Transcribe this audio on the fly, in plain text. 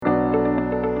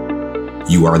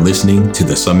You are listening to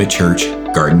the Summit Church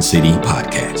Garden City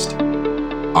podcast.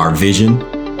 Our vision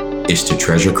is to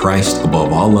treasure Christ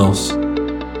above all else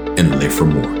and live for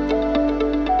more.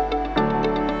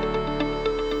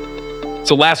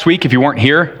 So last week, if you weren't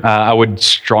here, I would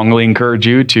strongly encourage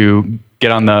you to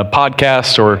get on the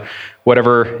podcast or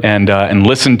whatever and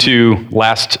listen to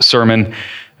last sermon.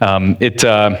 I'll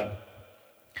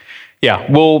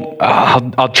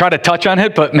try to touch on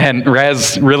it, but man,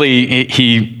 Raz really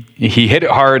he hit it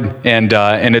hard, and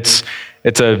it's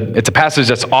a passage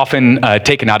that's often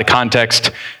taken out of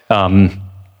context.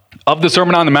 Of the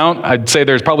Sermon on the Mount, I'd say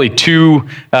there's probably two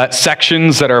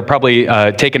sections that are probably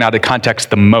taken out of context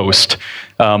the most.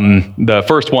 The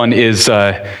first one is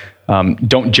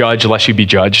don't judge lest you be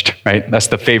judged, right? That's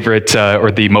the favorite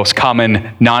or the most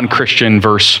common non-Christian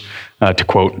verse to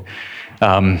quote.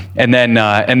 And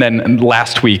then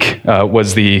last week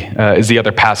is the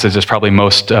other passage that's probably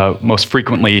most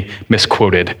frequently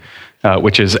misquoted,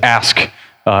 which is ask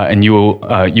and you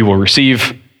will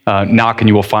receive, knock and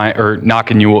you will find, or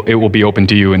knock and it will be open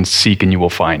to you, and seek and you will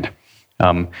find.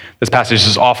 This passage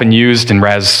is often used, and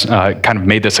Raz kind of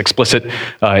made this explicit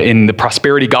in the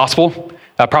prosperity gospel.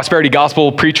 Prosperity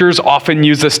gospel preachers often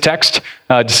use this text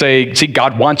to say, see,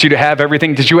 God wants you to have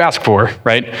everything that you ask for,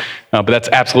 right? But that's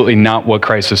absolutely not what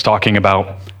Christ is talking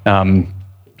about. And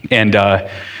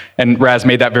Raz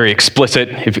made that very explicit.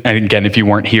 If you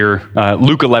weren't here,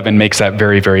 Luke 11 makes that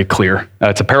very, very clear.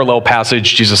 It's a parallel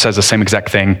passage. Jesus says the same exact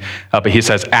thing, but he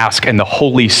says, ask and the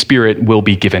Holy Spirit will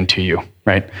be given to you,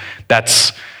 right?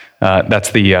 That's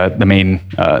the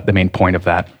main point of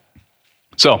that.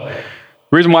 So,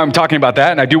 the reason why I'm talking about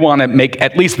that, and I do want to make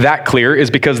at least that clear, is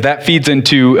because that feeds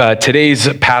into today's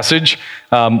passage,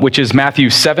 which is Matthew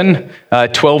 7,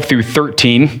 12 through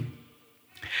 13.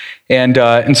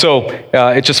 And so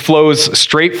it just flows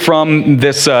straight from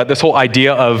this whole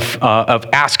idea of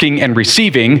asking and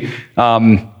receiving.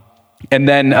 And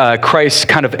then Christ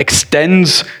kind of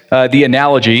extends the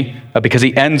analogy because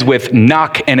he ends with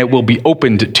knock and it will be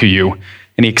opened to you.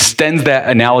 And he extends that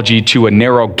analogy to a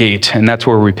narrow gate, and that's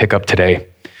where we pick up today.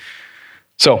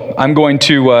 So I'm going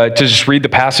to just read the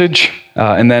passage,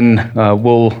 and then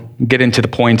we'll get into the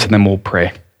points, and then we'll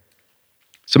pray.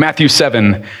 So Matthew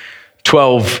 7,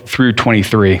 12 through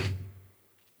 23.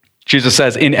 Jesus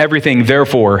says, in everything,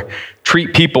 therefore,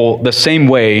 treat people the same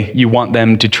way you want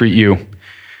them to treat you.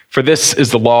 For this is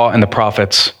the law and the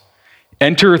prophets.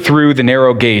 Enter through the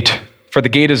narrow gate, for the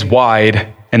gate is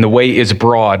wide, and the way is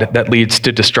broad that leads to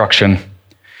destruction.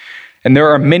 And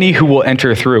there are many who will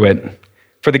enter through it.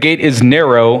 For the gate is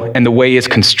narrow, and the way is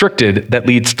constricted that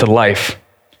leads to life.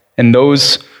 And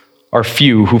those are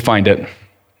few who find it.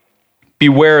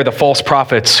 Beware the false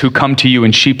prophets who come to you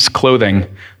in sheep's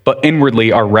clothing, but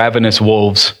inwardly are ravenous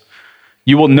wolves.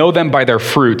 You will know them by their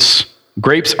fruits.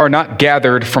 Grapes are not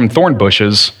gathered from thorn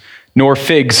bushes, nor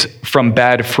figs from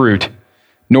bad fruit,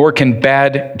 nor can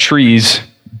bad trees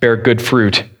bear good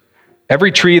fruit.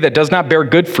 Every tree that does not bear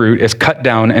good fruit is cut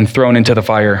down and thrown into the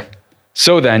fire.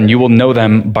 So then you will know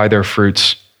them by their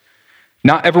fruits.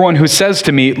 Not everyone who says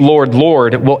to me, Lord,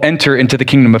 Lord, will enter into the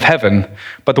kingdom of heaven,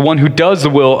 but the one who does the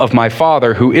will of my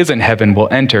Father who is in heaven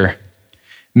will enter.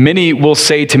 Many will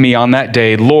say to me on that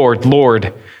day, Lord,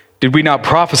 Lord, did we not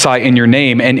prophesy in your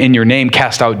name, and in your name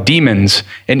cast out demons,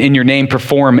 and in your name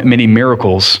perform many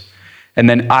miracles? And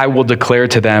then I will declare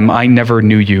to them, I never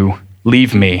knew you.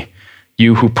 Leave me,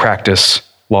 you who practice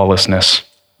lawlessness.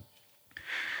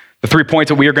 The 3 points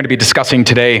that we are going to be discussing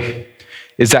today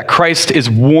is that Christ is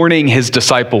warning his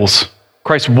disciples.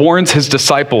 Christ warns his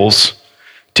disciples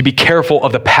to be careful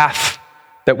of the path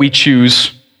that we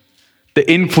choose, the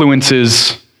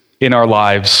influences in our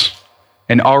lives,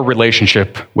 and our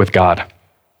relationship with God.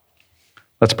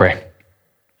 Let's pray.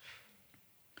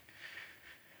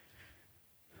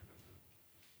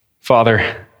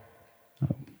 Father,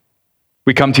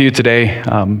 we come to you today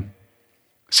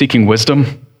seeking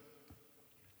wisdom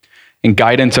and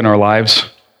guidance in our lives.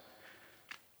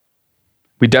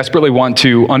 We desperately want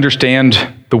to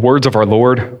understand the words of our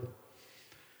Lord.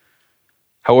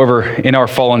 However, in our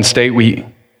fallen state, we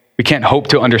can't hope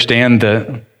to understand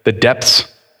the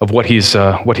depths of what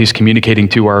he's communicating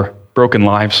to our broken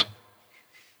lives.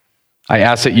 I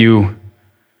ask that you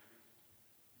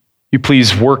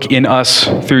please work in us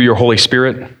through your Holy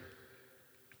Spirit,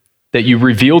 that you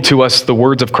reveal to us the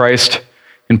words of Christ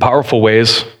in powerful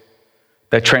ways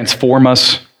that transform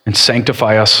us and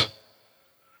sanctify us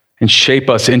and shape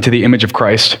us into the image of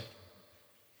Christ.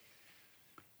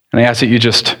 And I ask that you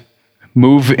just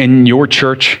move in your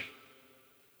church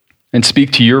and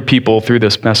speak to your people through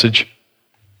this message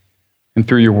and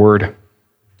through your word.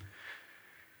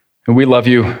 And we love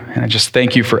you, and I just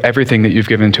thank you for everything that you've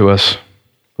given to us.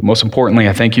 But most importantly,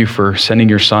 I thank you for sending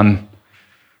your Son,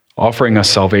 offering us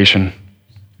salvation,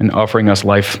 and offering us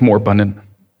life more abundant.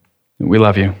 And we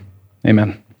love you.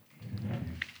 Amen.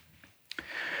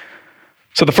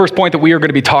 So the first point that we are going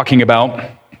to be talking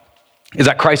about is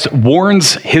that Christ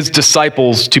warns his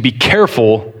disciples to be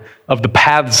careful of the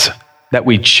paths that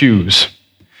we choose.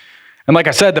 And like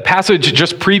I said, the passage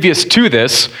just previous to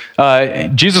this,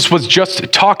 Jesus was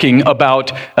just talking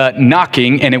about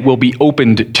knocking and it will be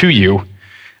opened to you.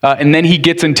 And then he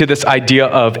gets into this idea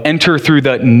of enter through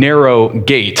the narrow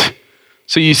gate.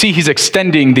 So you see he's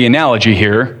extending the analogy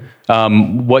here.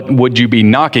 What would you be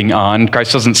knocking on?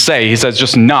 Christ doesn't say. He says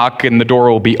just knock and the door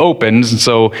will be opened. And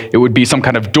so it would be some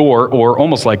kind of door or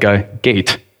almost like a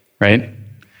gate, right?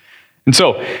 And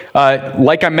so,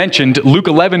 like I mentioned, Luke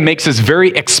 11 makes this very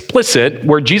explicit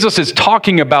where Jesus is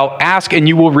talking about ask and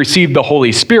you will receive the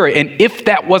Holy Spirit. And if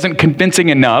that wasn't convincing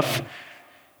enough,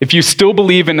 if you still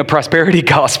believe in the prosperity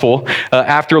gospel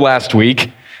after last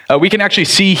week, we can actually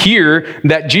see here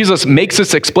that Jesus makes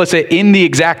this explicit in the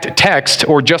exact text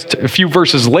or just a few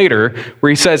verses later where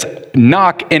he says,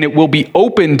 knock and it will be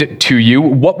opened to you.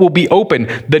 What will be open?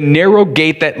 The narrow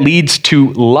gate that leads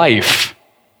to life.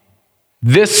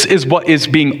 This is what is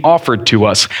being offered to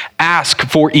us. Ask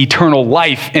for eternal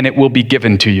life and it will be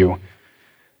given to you.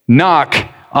 Knock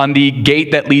on the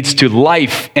gate that leads to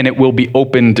life and it will be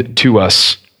opened to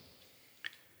us.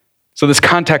 So this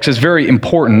context is very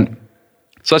important.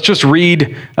 So let's just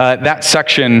read that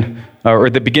section or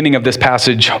the beginning of this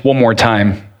passage one more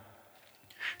time.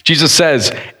 Jesus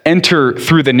says, enter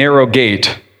through the narrow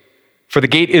gate, for the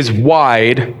gate is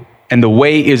wide and the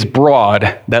way is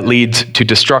broad that leads to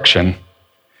destruction.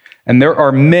 And there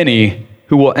are many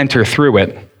who will enter through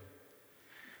it.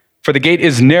 For the gate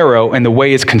is narrow and the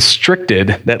way is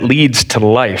constricted that leads to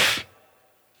life.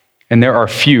 And there are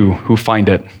few who find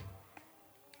it.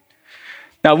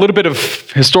 Now, a little bit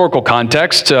of historical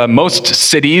context. Most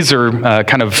cities, or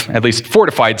kind of at least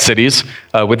fortified cities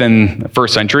within the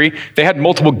first century, they had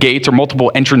multiple gates or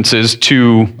multiple entrances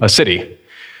to a city.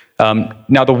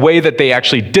 Now, the way that they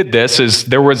actually did this is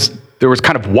there was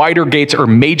kind of wider gates or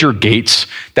major gates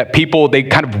that they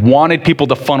kind of wanted people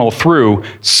to funnel through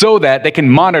so that they can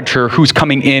monitor who's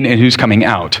coming in and who's coming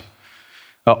out.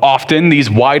 Often these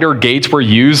wider gates were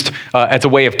used as a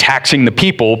way of taxing the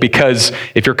people because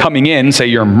if you're coming in, say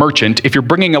you're a merchant, if you're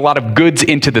bringing a lot of goods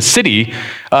into the city,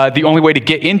 the only way to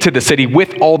get into the city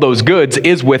with all those goods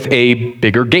is with a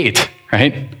bigger gate,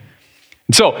 right?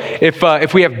 So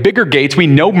if we have bigger gates, we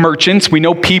know merchants, we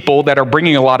know people that are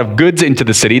bringing a lot of goods into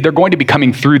the city. They're going to be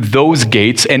coming through those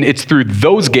gates, and it's through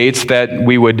those gates that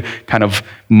we would kind of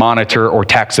monitor or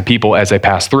tax the people as they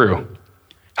pass through.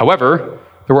 However,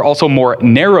 there were also more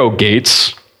narrow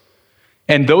gates,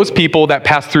 and those people that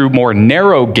passed through more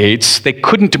narrow gates, they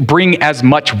couldn't bring as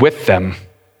much with them.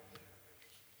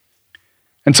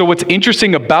 And so what's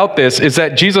interesting about this is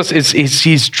that Jesus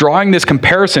he's drawing this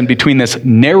comparison between this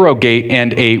narrow gate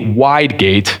and a wide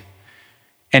gate,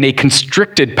 and a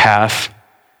constricted path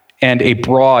and a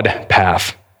broad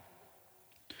path.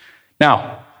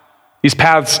 Now, these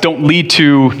paths don't lead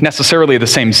to necessarily the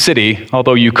same city,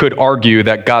 although you could argue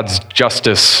that God's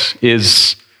justice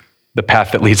is the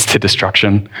path that leads to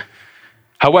destruction.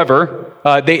 However,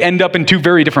 they end up in two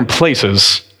very different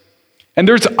places. And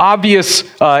there's obvious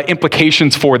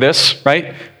implications for this,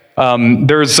 right?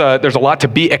 There's a lot to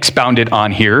be expounded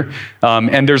on here.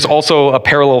 And there's also a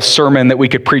parallel sermon that we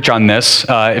could preach on this,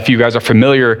 if you guys are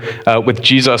familiar with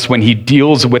Jesus when he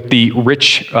deals with the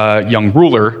rich young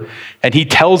ruler. And he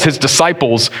tells his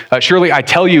disciples, surely I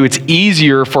tell you, it's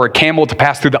easier for a camel to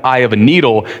pass through the eye of a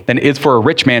needle than it is for a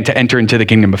rich man to enter into the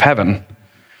kingdom of heaven.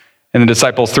 And the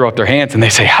disciples throw up their hands and they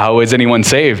say, how is anyone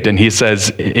saved? And he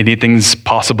says, anything's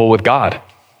possible with God.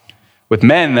 With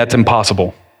men, that's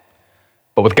impossible.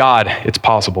 But with God, it's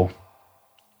possible.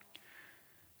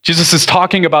 Jesus is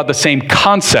talking about the same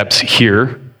concepts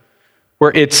here,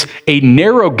 where it's a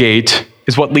narrow gate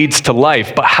is what leads to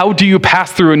life. But how do you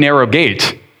pass through a narrow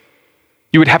gate?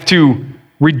 You would have to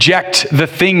reject the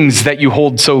things that you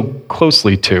hold so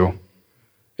closely to.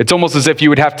 It's almost as if you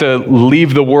would have to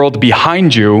leave the world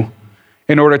behind you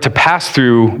in order to pass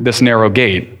through this narrow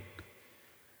gate.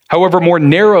 However, more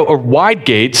narrow or wide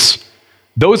gates,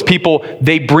 those people,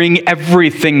 they bring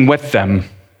everything with them.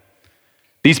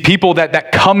 These people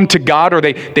that come to God, or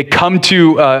they come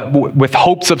to, with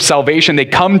hopes of salvation, they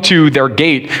come to their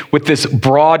gate with this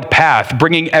broad path,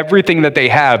 bringing everything that they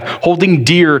have, holding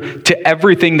dear to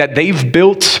everything that they've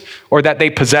built or that they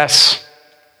possess.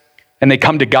 And they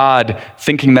come to God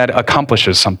thinking that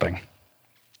accomplishes something.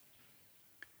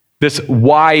 This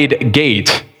wide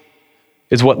gate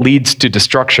is what leads to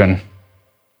destruction.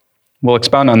 We'll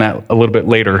expound on that a little bit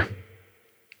later.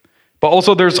 But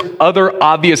also there's other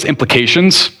obvious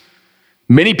implications.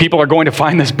 Many people are going to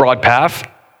find this broad path.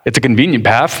 It's a convenient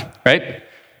path, right?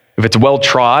 If it's well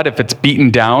trod, if it's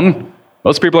beaten down,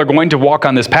 most people are going to walk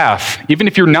on this path. Even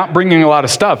if you're not bringing a lot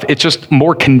of stuff, it's just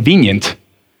more convenient.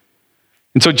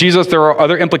 And so there are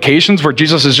other implications where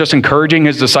Jesus is just encouraging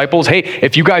his disciples, hey,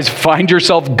 if you guys find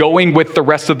yourself going with the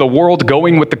rest of the world,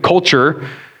 going with the culture,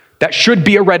 that should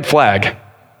be a red flag.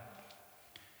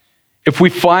 If we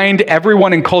find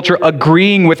everyone in culture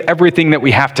agreeing with everything that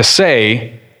we have to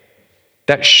say,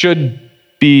 that should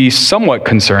be somewhat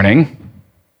concerning.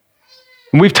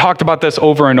 And we've talked about this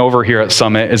over and over here at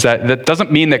Summit, is that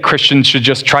doesn't mean that Christians should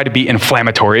just try to be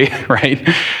inflammatory, right?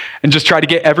 And just try to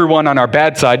get everyone on our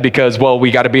bad side because, well, we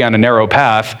got to be on a narrow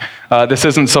path. This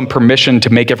isn't some permission to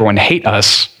make everyone hate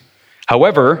us.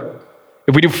 However,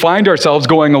 if we do find ourselves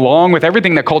going along with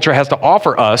everything that culture has to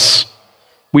offer us,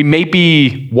 we may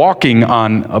be walking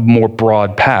on a more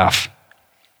broad path.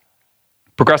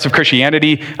 Progressive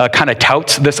Christianity kind of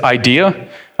touts this idea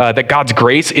that God's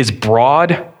grace is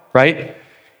broad, right?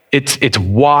 It's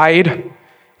wide.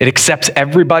 It accepts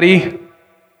everybody.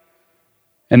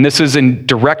 And this is in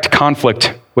direct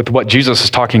conflict with what Jesus is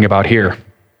talking about here.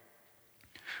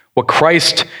 What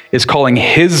Christ is calling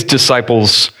his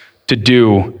disciples to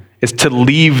do is to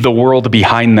leave the world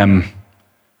behind them,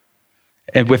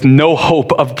 and with no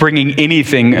hope of bringing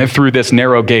anything through this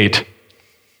narrow gate.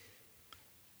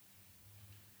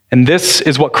 And this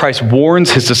is what Christ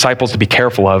warns his disciples to be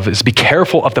careful of, is be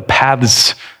careful of the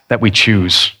paths that we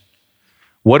choose.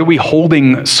 What are we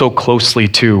holding so closely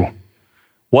to?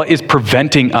 What is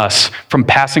preventing us from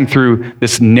passing through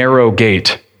this narrow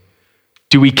gate?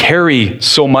 Do we carry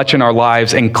so much in our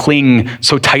lives and cling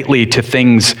so tightly to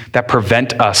things that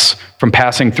prevent us from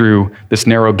passing through this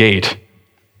narrow gate?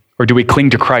 Or do we cling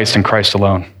to Christ and Christ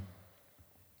alone?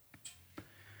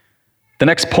 The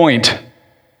next point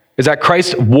is that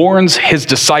Christ warns his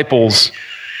disciples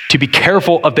to be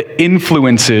careful of the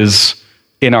influences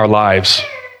in our lives.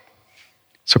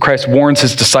 So Christ warns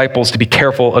his disciples to be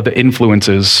careful of the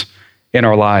influences in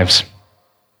our lives.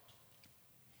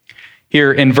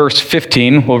 Here in verse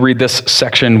 15, we'll read this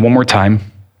section one more time.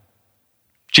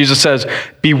 Jesus says,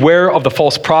 "Beware of the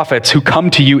false prophets who come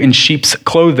to you in sheep's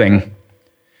clothing,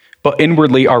 but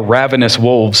inwardly are ravenous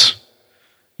wolves.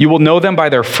 You will know them by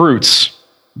their fruits.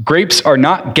 Grapes are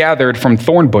not gathered from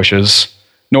thorn bushes,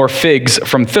 nor figs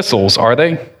from thistles, are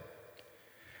they?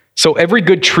 So every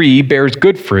good tree bears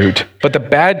good fruit, but the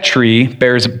bad tree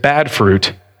bears bad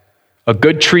fruit. A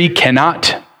good tree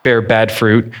cannot bear bad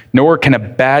fruit, nor can a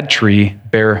bad tree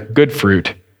bear good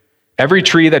fruit. Every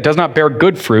tree that does not bear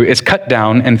good fruit is cut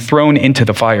down and thrown into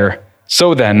the fire.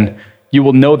 So then, you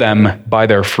will know them by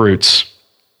their fruits."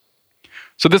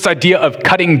 So this idea of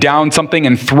cutting down something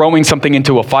and throwing something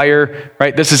into a fire,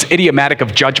 right? This is idiomatic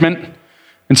of judgment.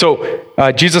 And so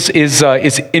Jesus is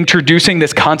introducing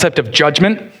this concept of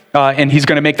judgment, and he's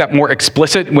going to make that more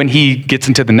explicit when he gets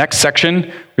into the next section,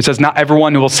 where it says, "Not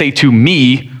everyone who will say to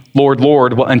me, 'Lord,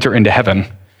 Lord,' will enter into heaven."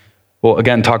 We'll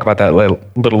again talk about that a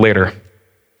little later.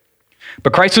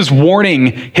 But Christ is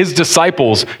warning his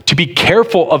disciples to be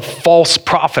careful of false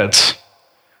prophets.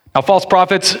 Now, false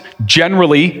prophets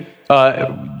generally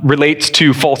relates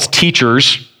to false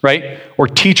teachers, right? Or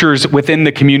teachers within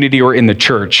the community or in the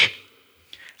church.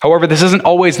 However, this isn't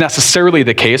always necessarily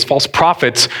the case. False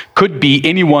prophets could be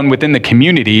anyone within the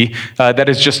community that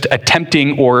is just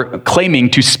attempting or claiming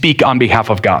to speak on behalf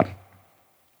of God.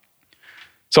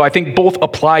 So I think both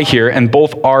apply here and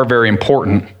both are very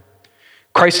important.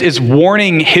 Christ is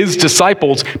warning his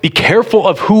disciples, be careful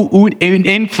of who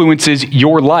influences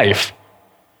your life.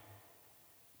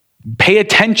 Pay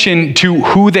attention to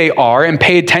who they are and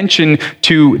pay attention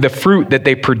to the fruit that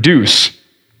they produce.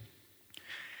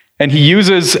 And he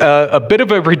uses a bit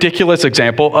of a ridiculous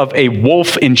example of a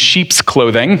wolf in sheep's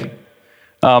clothing.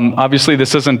 Obviously,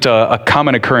 this isn't a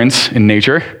common occurrence in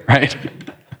nature, right?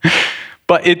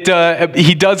 But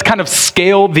he does kind of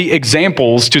scale the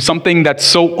examples to something that's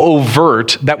so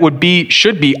overt that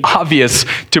should be obvious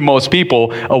to most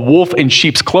people. A wolf in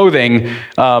sheep's clothing,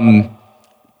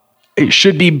 it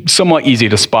should be somewhat easy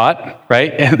to spot,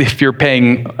 right? If you're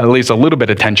paying at least a little bit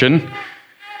of attention.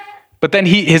 But then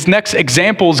his next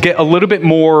examples get a little bit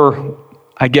more,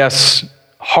 I guess,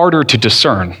 harder to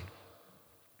discern.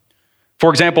 For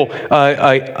example,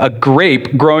 a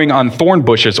grape growing on thorn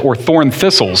bushes or thorn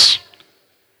thistles,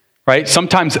 right?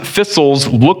 Sometimes thistles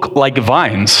look like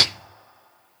vines.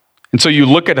 And so you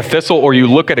look at a thistle or you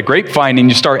look at a grapevine and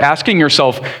you start asking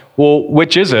yourself, well,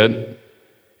 which is it?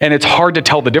 and it's hard to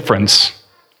tell the difference.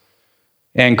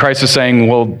 And Christ is saying,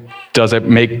 well, does it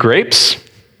make grapes?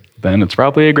 Then it's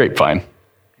probably a grapevine.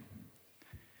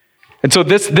 And so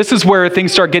this is where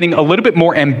things start getting a little bit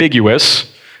more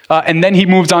ambiguous. And then he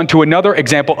moves on to another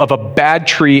example of a bad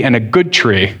tree and a good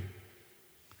tree.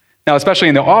 Now, especially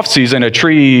in the off season, a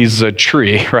tree's a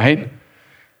tree, right?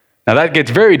 Now that gets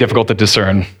very difficult to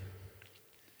discern.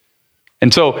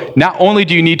 And so not only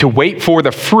do you need to wait for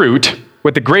the fruit,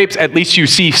 with the grapes, at least you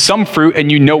see some fruit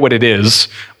and you know what it is.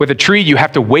 With a tree, you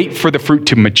have to wait for the fruit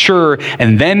to mature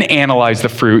and then analyze the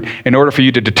fruit in order for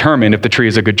you to determine if the tree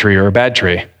is a good tree or a bad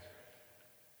tree.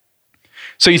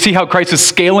 So you see how Christ is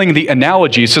scaling the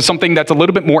analogies to something that's a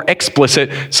little bit more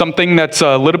explicit, something that's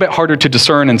a little bit harder to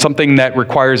discern, and something that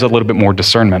requires a little bit more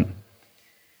discernment.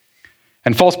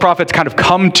 And false prophets kind of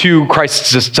come to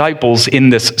Christ's disciples in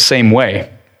this same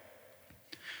way.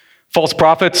 False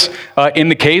prophets, in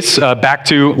the case, back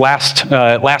to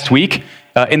last week,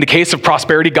 in the case of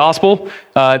prosperity gospel,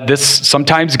 this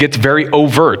sometimes gets very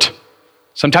overt.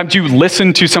 Sometimes you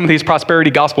listen to some of these prosperity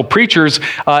gospel preachers,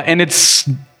 and it's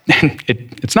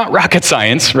not rocket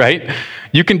science, right?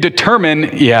 You can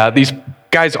determine, these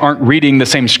guys aren't reading the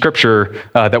same scripture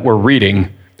that we're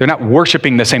reading. They're not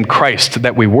worshiping the same Christ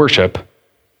that we worship.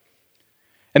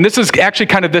 And this is actually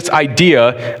kind of this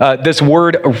idea, this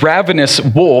word ravenous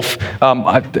wolf.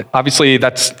 Obviously,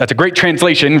 that's a great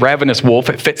translation, ravenous wolf.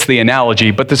 It fits the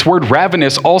analogy. But this word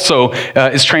ravenous also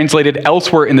is translated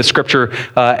elsewhere in the scripture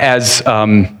as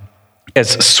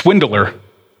swindler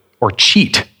or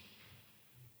cheat.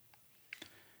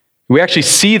 We actually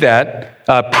see that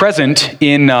present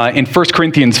in 1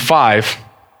 Corinthians 5.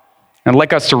 I'd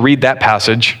like us to read that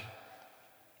passage.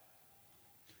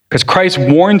 Because Christ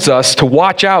warns us to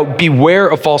watch out, beware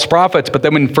of false prophets. But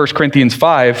then in 1 Corinthians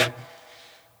 5,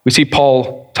 we see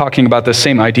Paul talking about the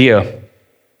same idea.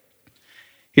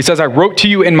 He says, I wrote to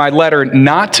you in my letter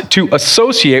not to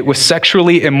associate with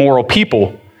sexually immoral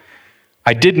people.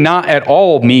 I did not at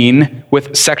all mean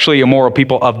with sexually immoral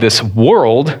people of this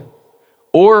world,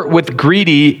 or with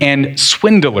greedy and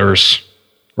swindlers,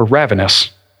 or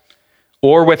ravenous,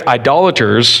 or with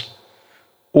idolaters,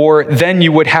 or then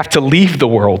you would have to leave the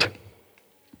world.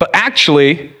 But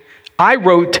actually, I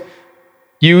wrote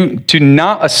you to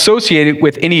not associate it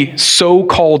with any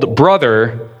so-called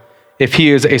brother if he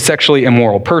is a sexually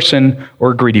immoral person,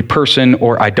 or a greedy person,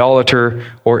 or idolater,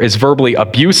 or is verbally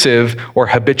abusive, or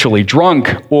habitually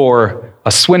drunk, or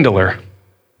a swindler.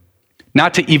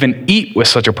 Not to even eat with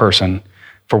such a person.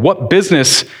 For what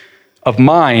business of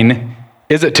mine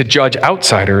is it to judge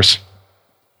outsiders?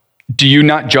 Do you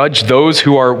not judge those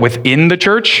who are within the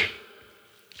church?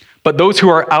 But those who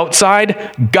are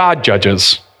outside, God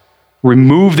judges.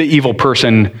 Remove the evil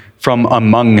person from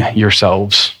among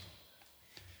yourselves.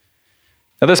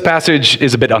 Now, this passage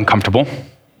is a bit uncomfortable,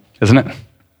 isn't it?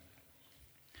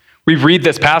 We read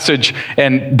this passage,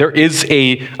 and there is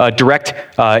a direct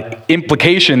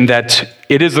implication that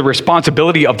it is the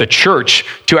responsibility of the church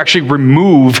to actually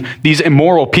remove these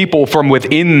immoral people from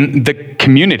within the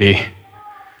community.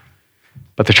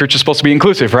 But the church is supposed to be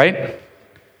inclusive, right?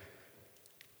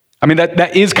 I mean,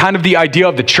 that is kind of the idea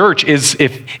of the church, is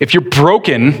if you're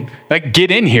broken, like,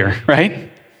 get in here, right?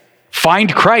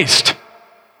 Find Christ.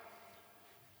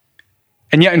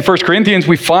 And yet in 1 Corinthians,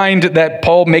 we find that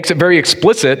Paul makes it very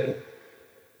explicit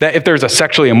that if there's a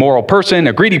sexually immoral person,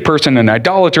 a greedy person, an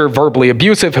idolater, verbally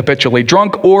abusive, habitually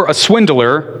drunk, or a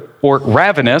swindler, or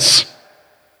ravenous,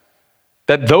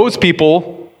 that those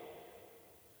people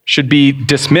should be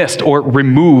dismissed or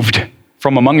removed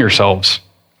from among yourselves.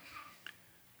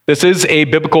 This is a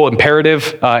biblical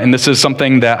imperative, and this is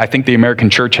something that I think the American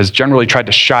church has generally tried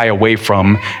to shy away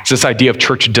from. It's this idea of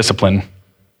church discipline.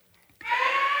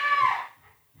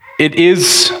 It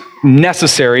is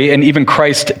necessary, and even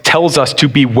Christ tells us to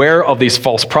beware of these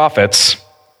false prophets.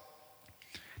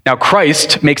 Now,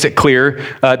 Christ makes it clear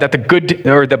that the good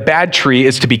or the bad tree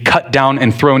is to be cut down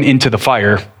and thrown into the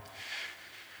fire.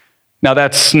 Now,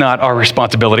 that's not our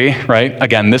responsibility, right?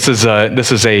 Again, this is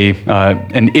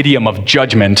an idiom of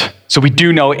judgment. So we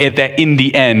do know that in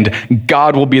the end,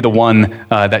 God will be the one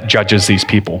that judges these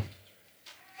people.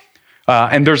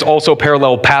 And there's also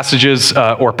parallel passages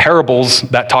or parables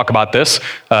that talk about this.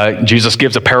 Jesus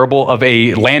gives a parable of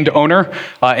a landowner,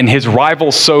 and his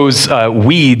rival sows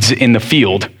weeds in the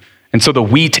field. And so the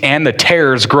wheat and the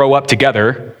tares grow up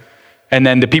together. And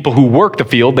then the people who work the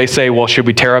field, they say, well, should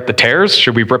we tear up the tares?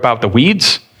 Should we rip out the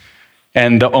weeds?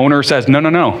 And the owner says,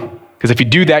 no. Because if you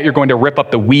do that, you're going to rip up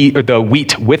the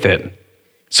wheat with it.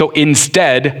 So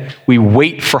instead, we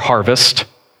wait for harvest,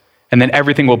 and then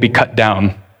everything will be cut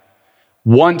down.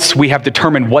 once we have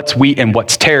determined what's wheat and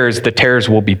what's tares, the tares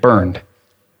will be burned.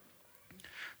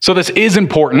 So this is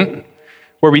important,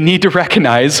 where we need to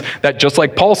recognize that, just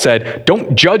like Paul said,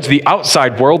 don't judge the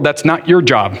outside world. That's not your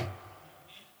job.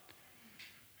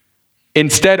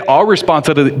 Instead, our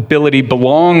responsibility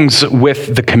belongs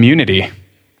with the community.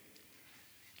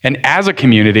 And as a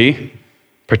community,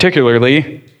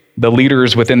 particularly the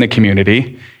leaders within the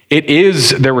community, it is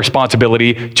their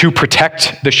responsibility to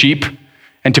protect the sheep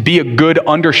and to be a good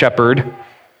under-shepherd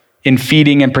in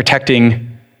feeding and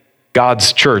protecting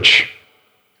God's church.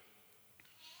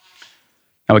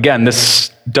 Now again,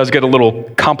 this does get a little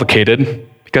complicated,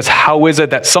 because how is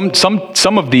it that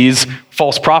some of these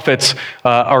false prophets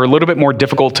are a little bit more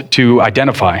difficult to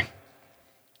identify?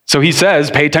 So he says,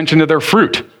 pay attention to their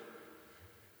fruit.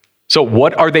 So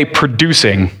what are they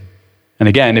producing? And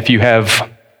again, if you have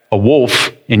a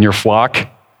wolf in your flock,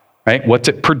 right, what's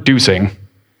it producing?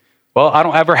 Well, I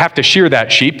don't ever have to shear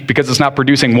that sheep because it's not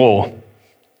producing wool.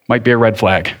 Might be a red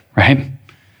flag, right?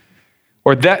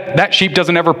 Or that sheep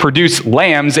doesn't ever produce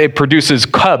lambs, it produces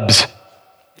cubs.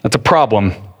 That's a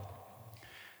problem.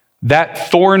 That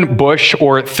thorn bush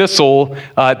or thistle,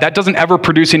 that doesn't ever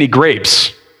produce any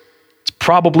grapes. It's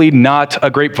probably not a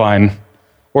grapevine.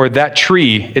 Or that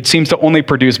tree, it seems to only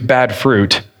produce bad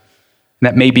fruit. And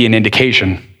that may be an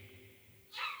indication.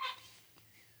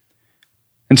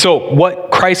 And so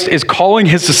what Christ is calling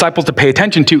his disciples to pay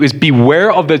attention to is beware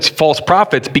of these false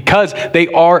prophets, because they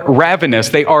are ravenous.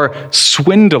 They are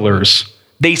swindlers.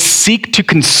 They seek to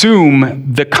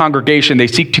consume the congregation. They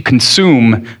seek to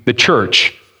consume the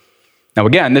church. Now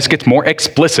again, this gets more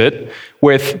explicit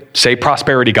with, say,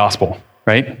 prosperity gospel,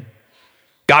 right?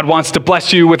 God wants to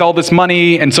bless you with all this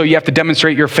money, and so you have to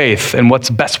demonstrate your faith. And what's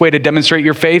the best way to demonstrate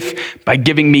your faith? By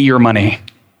giving me your money,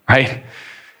 right?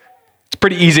 It's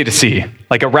pretty easy to see,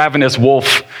 like a ravenous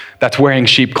wolf that's wearing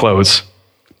sheep clothes.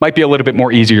 Might be a little bit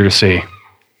more easier to see.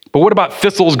 But what about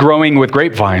thistles growing with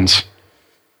grapevines?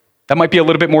 That might be a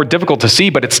little bit more difficult to see,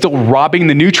 but it's still robbing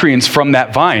the nutrients from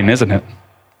that vine, isn't it?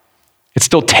 It's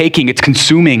still it's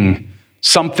consuming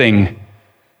something.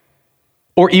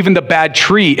 Or even the bad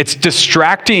tree, it's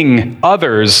distracting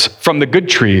others from the good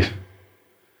tree.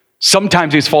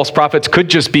 Sometimes these false prophets could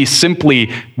just be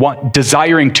simply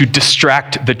desiring to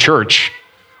distract the church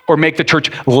or make the church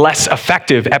less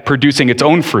effective at producing its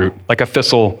own fruit, like a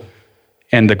thistle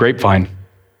and the grapevine.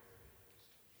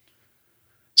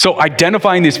 So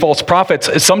identifying these false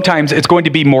prophets, sometimes it's going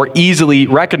to be more easily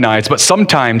recognized, but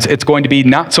sometimes it's going to be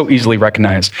not so easily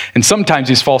recognized. And sometimes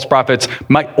these false prophets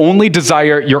might only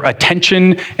desire your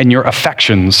attention and your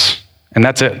affections, and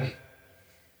that's it.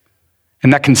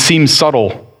 And that can seem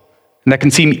subtle, and that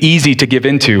can seem easy to give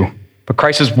into. But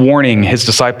Christ is warning his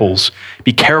disciples,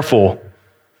 be careful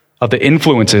of the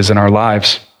influences in our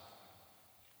lives.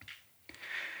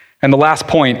 And the last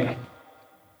point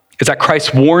is that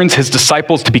Christ warns his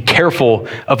disciples to be careful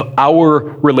of our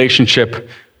relationship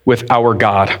with our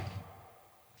God.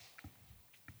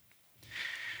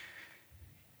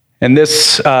 And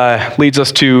this leads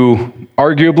us to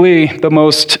arguably the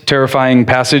most terrifying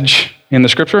passage in the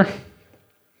scripture.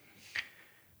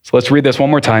 So let's read this one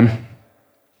more time.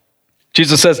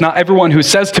 Jesus says, "Not everyone who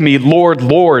says to me, 'Lord,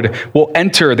 Lord,' will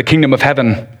enter the kingdom of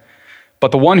heaven,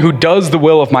 but the one who does the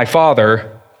will of my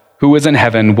Father who is in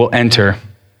heaven will enter.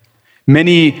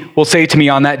 Many will say to me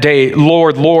on that day,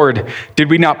 'Lord, Lord, did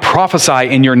we not prophesy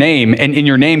in your name, and in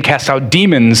your name cast out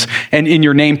demons, and in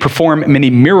your name perform many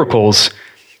miracles?'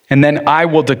 And then I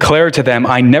will declare to them,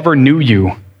 'I never knew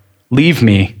you. Leave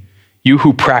me, you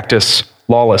who practice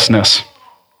lawlessness.'"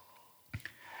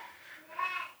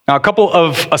 Now, a couple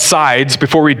of asides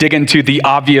before we dig into the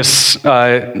obvious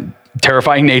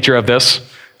terrifying nature of this.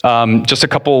 Just a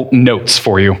couple notes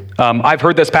for you. I've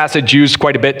heard this passage used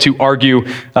quite a bit to argue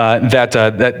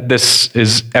that this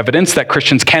is evidence that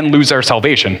Christians can lose their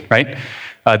salvation, right?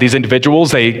 These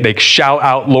individuals, they shout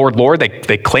out, "Lord, Lord."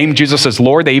 They claim Jesus as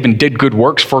Lord. They even did good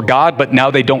works for God, but now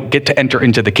they don't get to enter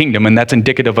into the kingdom, and that's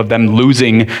indicative of them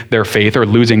losing their faith or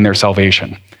losing their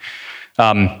salvation.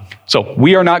 So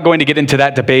we are not going to get into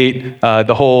that debate,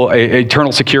 the whole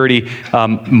eternal security.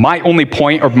 My only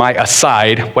point, or my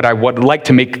aside, what I would like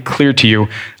to make clear to you,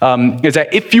 is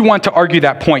that if you want to argue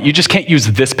that point, you just can't use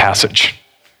this passage.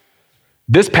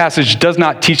 This passage does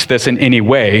not teach this in any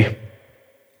way.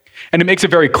 And it makes it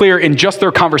very clear in just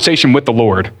their conversation with the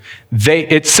Lord.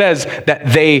 It says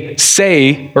that they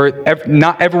say, or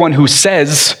not everyone who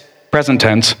says, present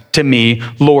tense, to me,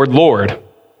 "Lord, Lord."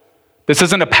 This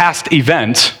isn't a past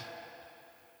event.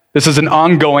 This is an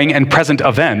ongoing and present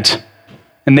event.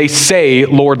 And they say,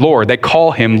 "Lord, Lord." They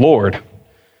call him Lord.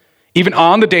 Even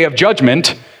on the day of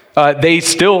judgment, they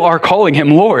still are calling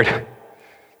him Lord.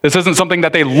 This isn't something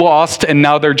that they lost and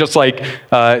now they're just like,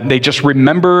 they just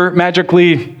remember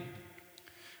magically.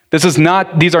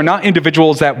 These are not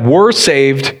individuals that were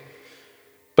saved,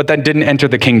 but that didn't enter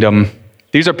the kingdom.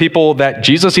 These are people that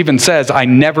Jesus even says, I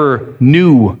never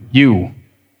knew you.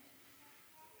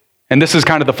 And this is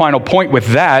kind of the final point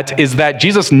with that, is that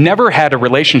Jesus never had a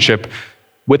relationship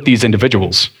with these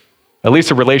individuals, at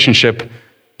least a relationship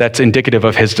that's indicative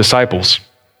of his disciples.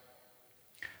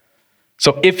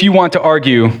 So if you want to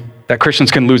argue that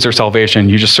Christians can lose their salvation,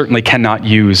 you just certainly cannot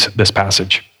use this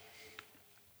passage.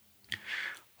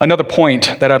 Another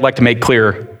point that I'd like to make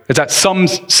clear is that some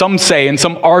say and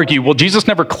some argue, well, Jesus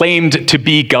never claimed to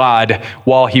be God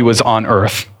while he was on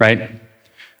earth, right?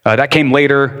 That came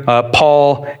later.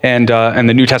 Paul and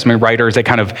the New Testament writers, they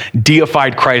kind of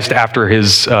deified Christ after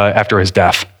his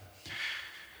death.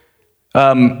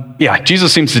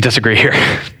 Jesus seems to disagree here.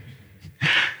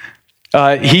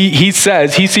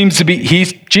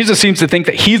 Jesus seems to think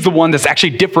that he's the one that's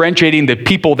actually differentiating the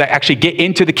people that actually get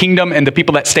into the kingdom and the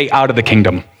people that stay out of the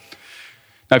kingdom.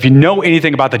 Now, if you know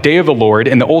anything about the day of the Lord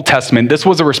in the Old Testament, this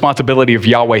was a responsibility of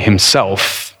Yahweh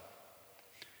himself.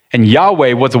 And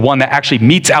Yahweh was the one that actually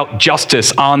metes out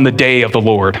justice on the day of the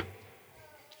Lord.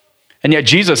 And yet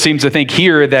Jesus seems to think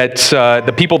here that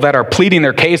the people that are pleading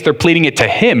their case, they're pleading it to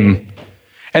him.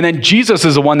 And then Jesus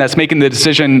is the one that's making the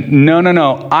decision,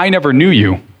 no, I never knew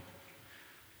you.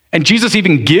 And Jesus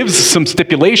even gives some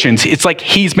stipulations. It's like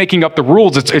he's making up the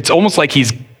rules. It's almost like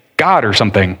he's God or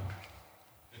something.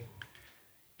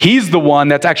 He's the one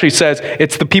that actually says,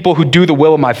 it's the people who do the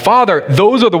will of my Father,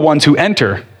 those are the ones who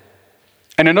enter.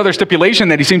 And another stipulation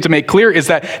that he seems to make clear is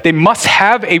that they must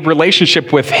have a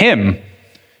relationship with him,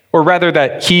 or rather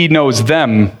that he knows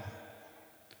them.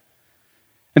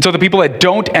 And so the people that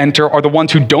don't enter are the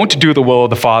ones who don't do the will of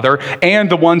the Father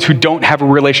and the ones who don't have a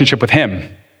relationship with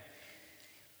him.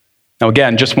 Now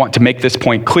again, just want to make this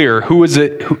point clear. Who is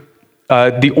it?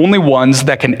 The only ones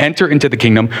that can enter into the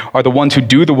kingdom are the ones who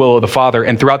do the will of the Father.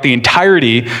 And throughout the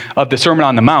entirety of the Sermon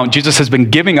on the Mount, Jesus has been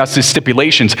giving us these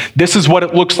stipulations. This is what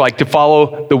it looks like to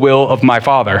follow the will of my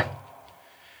Father.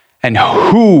 And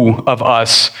who of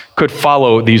us could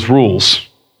follow these rules?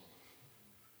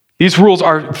 These rules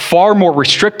are far more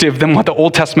restrictive than what the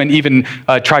Old Testament even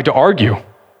tried to argue.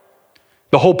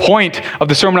 The whole point of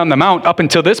the Sermon on the Mount up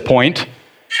until this point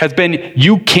has been,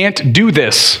 you can't do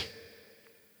this.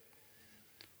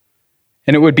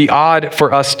 And it would be odd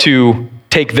for us to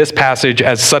take this passage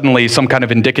as suddenly some kind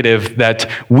of indicative that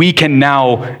we can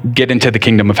now get into the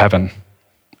kingdom of heaven.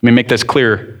 Let me make this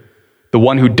clear. The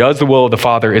one who does the will of the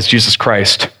Father is Jesus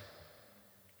Christ.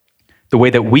 The way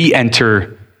that we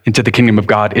enter into the kingdom of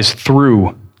God is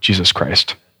through Jesus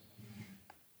Christ.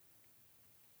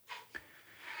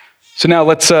 So now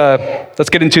let's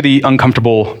get into the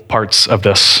uncomfortable parts of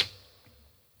this.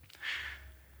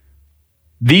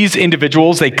 These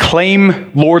individuals, they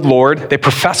claim Lord, Lord. They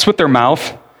profess with their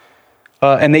mouth,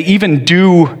 and they even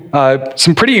do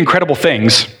some pretty incredible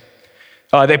things.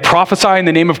 They prophesy in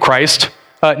the name of Christ.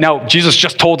 Now, Jesus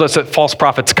just told us that false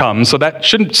prophets come, so that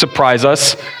shouldn't surprise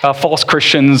us. False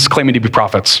Christians claiming to be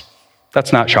prophets.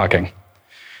 That's not shocking.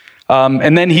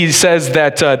 And then he says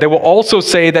that they will also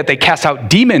say that they cast out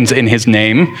demons in his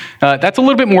name. That's a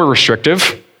little bit more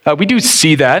restrictive. We do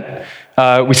see that.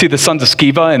 We see the sons of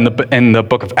Sceva in the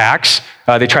book of Acts.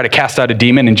 They try to cast out a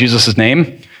demon in Jesus'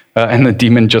 name, and the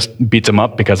demon just beats them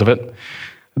up because of it.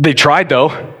 They tried though,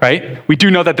 right? We do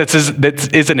know that this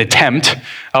is an attempt.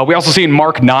 We also see in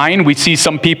Mark 9, we see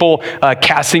some people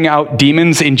casting out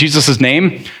demons in Jesus'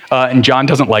 name, and John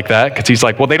doesn't like that because he's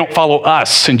like, well, they don't follow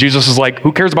us. And Jesus is like,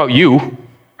 who cares about you,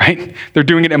 right? They're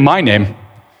doing it in my name.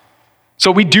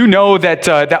 So we do know that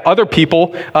other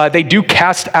people, they do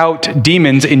cast out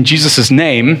demons in Jesus'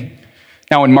 name.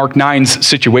 Now in Mark 9's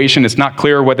situation, it's not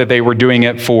clear whether they were doing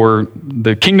it for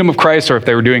the kingdom of Christ or if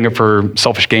they were doing it for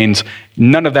selfish gains.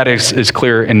 None of that is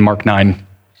clear in Mark 9.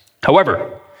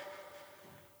 However,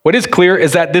 what is clear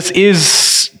is that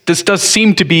this does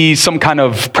seem to be some kind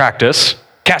of practice,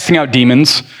 casting out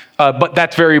demons, but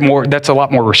that's a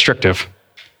lot more restrictive.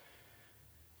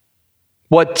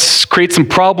 What creates some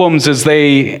problems is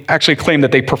they actually claim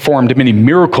that they performed many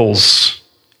miracles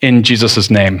in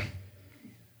Jesus' name.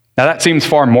 Now that seems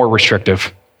far more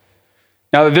restrictive.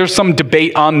 Now there's some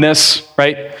debate on this,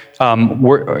 right?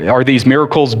 Are these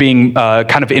miracles being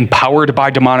kind of empowered by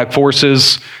demonic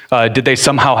forces? Did they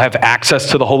somehow have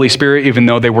access to the Holy Spirit even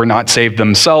though they were not saved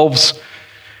themselves?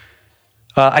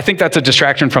 I think that's a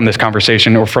distraction from this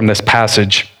conversation or from this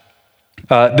passage.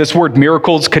 This word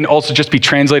miracles can also just be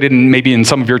translated, and maybe in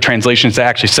some of your translations that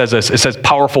actually says this. It says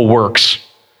powerful works.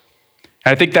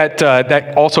 And I think that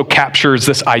that also captures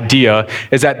this idea,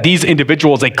 is that these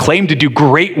individuals, they claim to do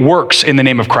great works in the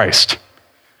name of Christ.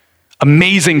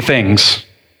 Amazing things.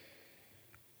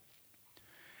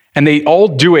 And they all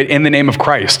do it in the name of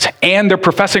Christ. And they're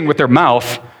professing with their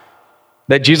mouth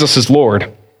that Jesus is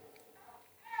Lord.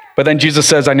 But then Jesus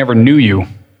says, I never knew you.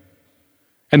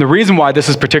 And the reason why this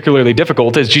is particularly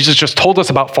difficult is Jesus just told us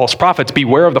about false prophets.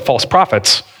 Beware of the false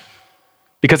prophets,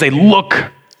 because they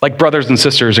look like brothers and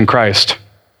sisters in Christ.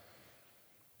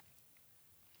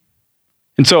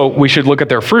 And so we should look at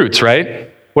their fruits,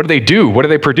 right? What do they do? What do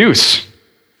they produce?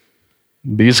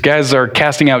 These guys are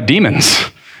casting out demons.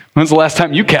 When's the last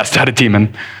time you cast out a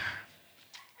demon?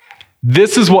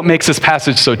 This is what makes this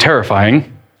passage so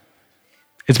terrifying.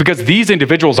 It's because these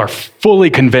individuals are fully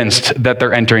convinced that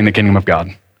they're entering the kingdom of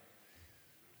God.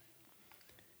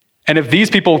 And if these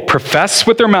people profess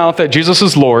with their mouth that Jesus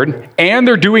is Lord, and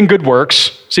they're doing good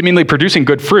works, seemingly producing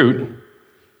good fruit,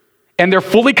 and they're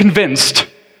fully convinced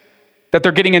that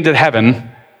they're getting into heaven,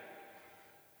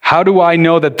 how do I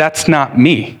know that that's not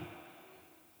me?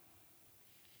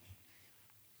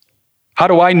 How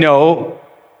do I know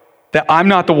that I'm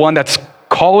not the one that's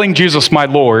calling Jesus my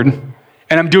Lord,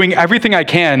 and I'm doing everything I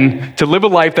can to live a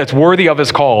life that's worthy of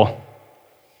his call?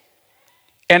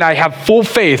 And I have full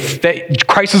faith that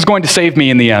Christ is going to save me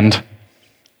in the end.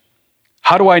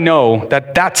 How do I know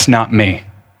that that's not me?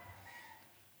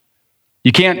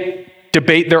 You can't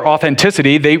debate their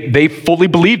authenticity. They fully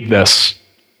believed this.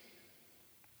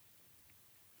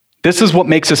 This is what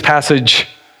makes this passage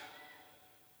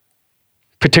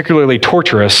particularly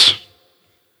torturous.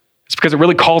 It's because it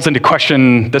really calls into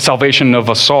question the salvation of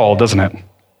us all, doesn't it?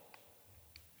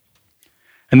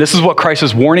 And this is what Christ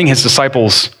is warning his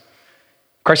disciples.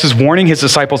 Christ is warning his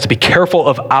disciples to be careful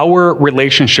of our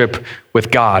relationship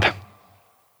with God.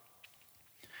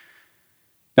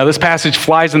 Now, this passage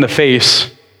flies in the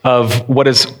face of what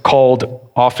is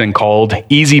often called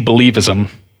easy believism.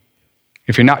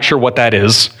 If you're not sure what that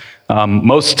is,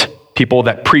 most people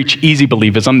that preach easy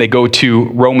believism, they go to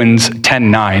Romans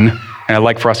 10:9, and I'd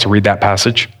like for us to read that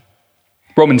passage.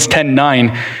 Romans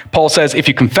 10:9, Paul says, if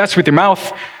you confess with your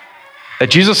mouth that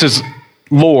Jesus is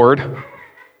Lord,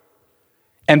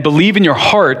 and believe in your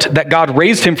heart that God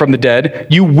raised him from the dead,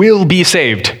 you will be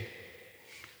saved.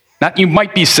 Not you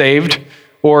might be saved,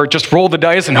 or just roll the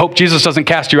dice and hope Jesus doesn't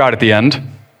cast you out at the end.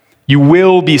 You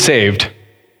will be saved.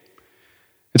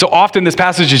 And so often this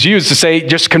passage is used to say,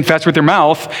 just confess with your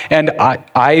mouth. And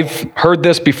I've heard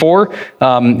this before,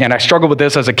 and I struggled with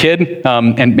this as a kid,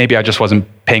 and maybe I just wasn't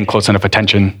paying close enough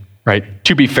attention, right?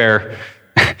 To be fair,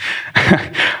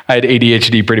 I had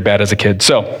ADHD pretty bad as a kid,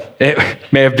 so it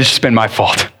may have just been my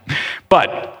fault.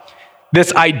 But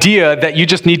this idea that you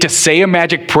just need to say a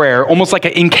magic prayer, almost like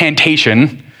an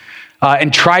incantation,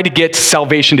 and try to get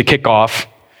salvation to kick off.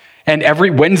 And every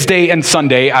Wednesday and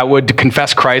Sunday, I would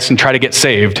confess Christ and try to get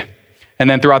saved. And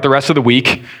then throughout the rest of the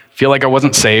week, feel like I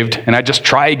wasn't saved, and I'd just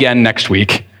try again next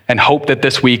week and hope that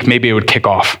this week maybe it would kick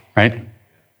off, right?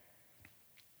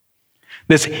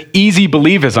 This easy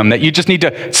believism that you just need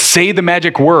to say the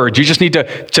magic word. You just need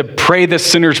to pray this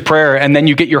sinner's prayer, and then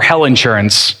you get your hell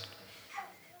insurance.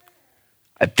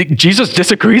 I think Jesus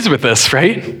disagrees with this,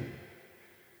 right?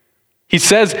 He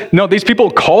says, no, these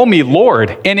people call me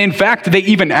Lord. And in fact, they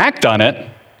even act on it.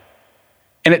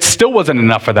 And it still wasn't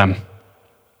enough for them.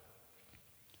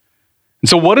 And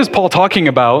so what is Paul talking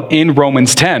about in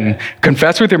Romans 10?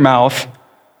 Confess with your mouth,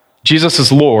 Jesus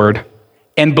is Lord,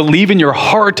 and believe in your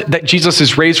heart that Jesus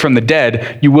is raised from the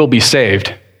dead, you will be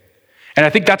saved. And I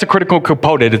think that's a critical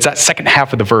component. It's that second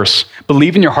half of the verse.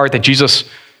 Believe in your heart that Jesus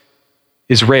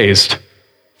is raised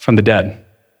from the dead.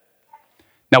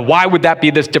 Now, why would that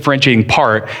be this differentiating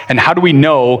part? And how do we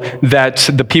know that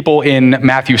the people in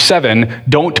Matthew 7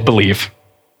 don't believe?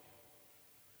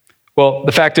 Well,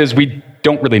 the fact is we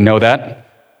don't really know that.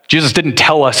 Jesus didn't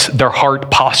tell us their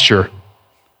heart posture.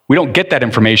 We don't get that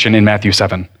information in Matthew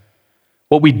 7.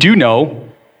 What we do know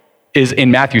is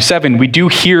in Matthew 7, we do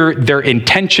hear their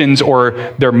intentions or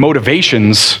their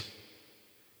motivations.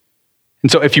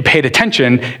 And so if you paid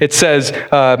attention, it says,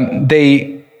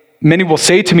 many will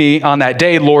say to me on that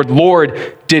day, Lord,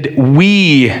 Lord, did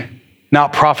we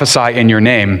not prophesy in your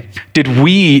name? Did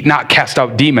we not cast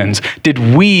out demons? Did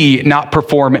we not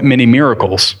perform many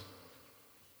miracles?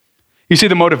 You see,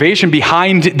 the motivation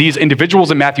behind these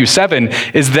individuals in Matthew 7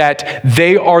 is that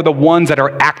they are the ones that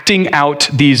are acting out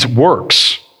these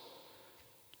works.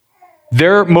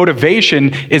 Their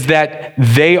motivation is that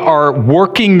they are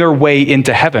working their way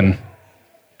into heaven.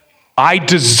 I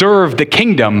deserve the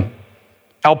kingdom.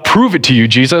 I'll prove it to you,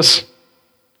 Jesus.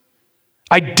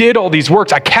 I did all these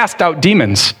works. I cast out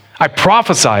demons. I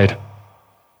prophesied.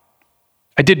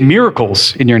 I did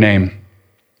miracles in your name.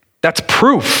 That's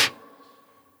proof.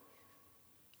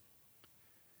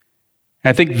 And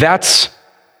I think that's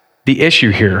the issue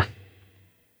here.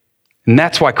 And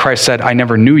that's why Christ said, I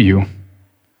never knew you. And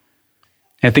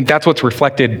I think that's what's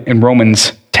reflected in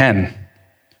Romans 10.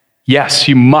 Yes,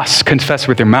 you must confess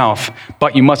with your mouth,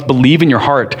 but you must believe in your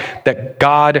heart that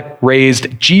God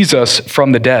raised Jesus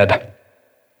from the dead.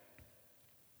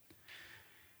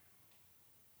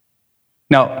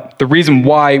 Now, the reason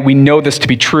why we know this to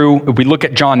be true, if we look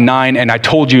at John 9, and I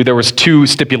told you there was two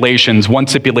stipulations. One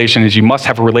stipulation is you must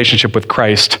have a relationship with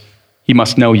Christ. He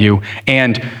must know you.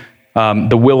 And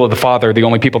the will of the Father, the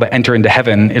only people that enter into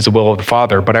heaven is the will of the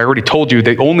Father. But I already told you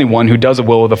the only one who does the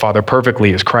will of the Father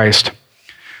perfectly is Christ.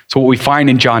 So what we find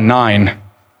in John 9,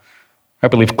 I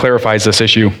believe, clarifies this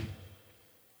issue.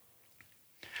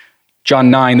 John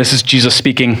 9, this is Jesus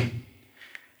speaking.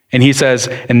 And he says,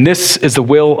 and this is the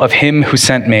will of him who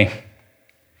sent me,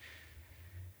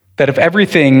 that of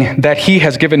everything that he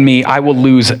has given me, I will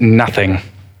lose nothing,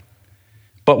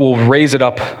 but will raise it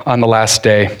up on the last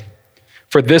day.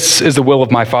 For this is the will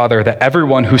of my Father, that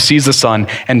everyone who sees the Son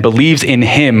and believes in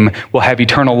him will have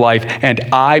eternal life, and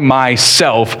I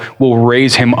myself will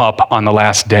raise him up on the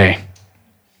last day.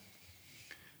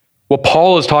 What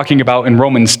Paul is talking about in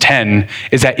Romans 10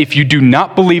 is that if you do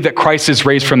not believe that Christ is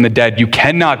raised from the dead, you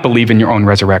cannot believe in your own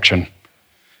resurrection.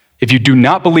 If you do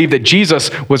not believe that Jesus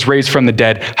was raised from the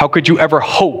dead, how could you ever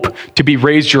hope to be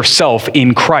raised yourself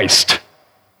in Christ?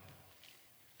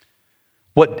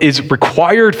 What is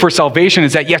required for salvation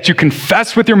is that, yes, you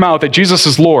confess with your mouth that Jesus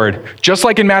is Lord, just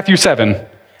like in Matthew 7.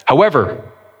 However,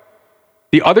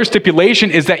 the other stipulation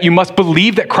is that you must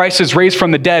believe that Christ is raised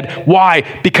from the dead. Why?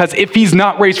 Because if he's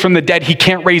not raised from the dead, he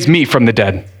can't raise me from the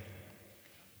dead.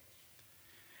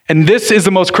 And this is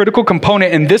the most critical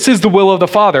component, and this is the will of the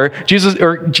Father. Jesus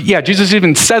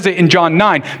even says it in John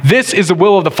 9. This is the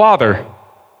will of the Father.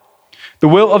 The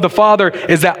will of the Father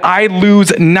is that I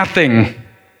lose nothing.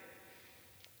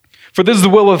 For this is the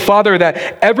will of the Father, that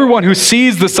everyone who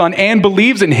sees the Son and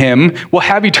believes in him will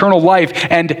have eternal life,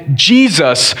 and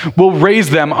Jesus will raise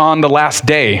them on the last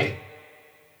day.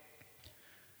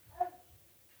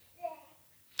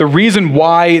 The reason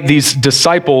why these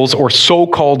disciples, or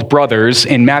so-called brothers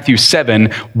in Matthew 7,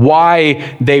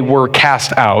 why they were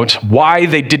cast out, why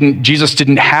Jesus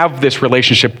didn't have this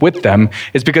relationship with them,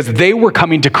 is because they were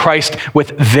coming to Christ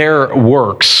with their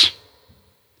works.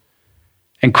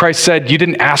 And Christ said, you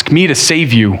didn't ask me to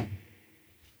save you.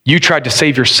 You tried to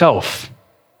save yourself.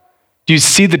 Do you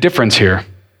see the difference here?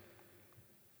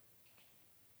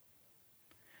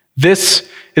 This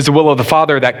is the will of the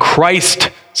Father, that Christ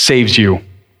saves you,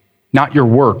 not your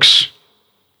works.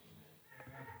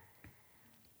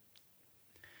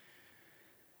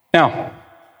 Now,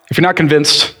 if you're not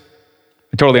convinced,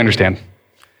 I totally understand.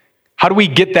 How do we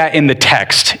get that in the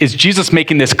text? Is Jesus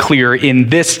making this clear in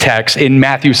this text in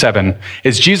Matthew 7?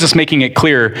 Is Jesus making it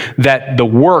clear that the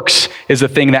works is the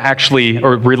thing that actually,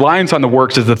 or reliance on the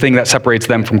works is the thing that separates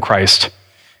them from Christ?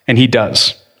 And he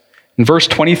does. In verse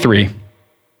 23,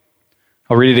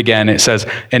 I'll read it again. It says,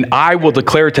 and I will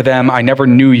declare to them, I never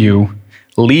knew you.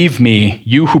 Leave me,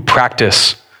 you who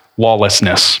practice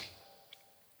lawlessness.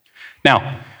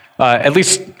 Now, at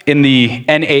least in the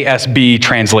NASB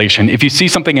translation, if you see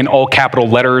something in all capital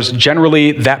letters,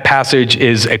 generally that passage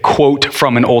is a quote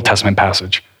from an Old Testament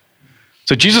passage.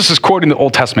 So Jesus is quoting the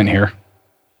Old Testament here,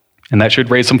 and that should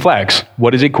raise some flags.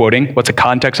 What is he quoting? What's the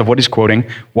context of what he's quoting?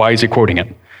 Why is he quoting it?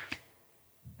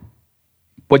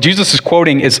 What Jesus is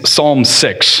quoting is Psalm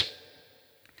 6.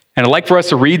 And I'd like for us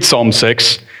to read Psalm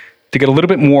 6 to get a little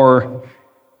bit more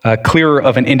clearer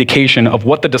of an indication of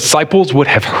what the disciples would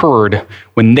have heard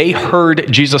when they heard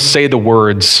Jesus say the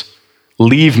words,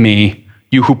 leave me,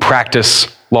 you who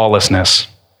practice lawlessness.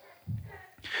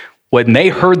 When they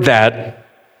heard that,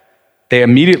 they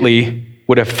immediately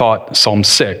would have thought Psalm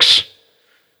 6,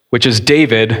 which is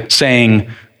David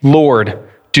saying, Lord,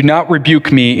 do not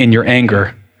rebuke me in your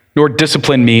anger, nor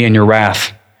discipline me in your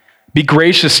wrath. Be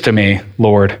gracious to me,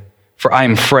 Lord, for I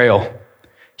am frail.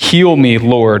 Heal me,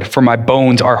 Lord, for my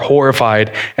bones are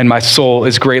horrified, and my soul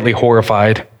is greatly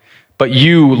horrified. But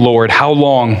you, Lord, how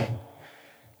long?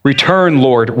 Return,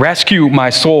 Lord, rescue my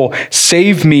soul.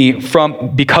 Save me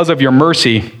because of your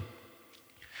mercy.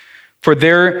 For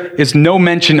there is no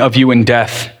mention of you in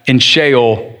death. In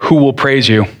Sheol, who will praise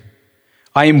you?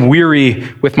 I am weary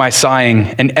with my sighing,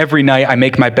 and every night I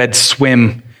make my bed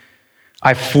swim.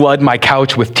 I flood my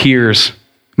couch with tears.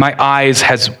 My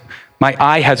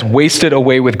eye has wasted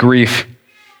away with grief.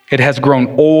 It has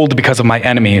grown old because of my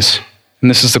enemies. And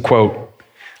this is the quote.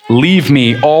 Leave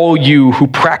me, all you who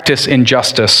practice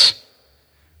injustice,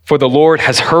 For the Lord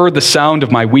has heard the sound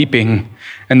of my weeping,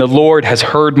 and the Lord has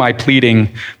heard my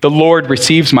pleading. The Lord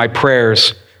receives my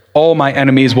prayers. All my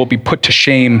enemies will be put to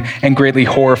shame and greatly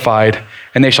horrified,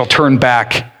 and they shall turn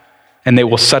back, and they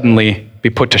will suddenly be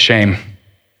put to shame.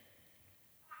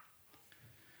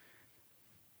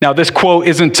 Now, this quote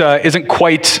isn't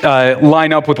quite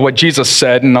line up with what Jesus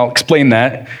said, and I'll explain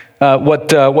that.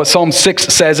 What Psalm 6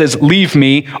 says is, "Leave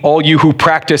me, all you who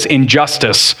practice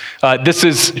injustice." This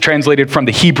is translated from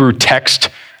the Hebrew text,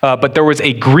 but there was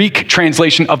a Greek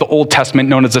translation of the Old Testament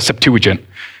known as the Septuagint.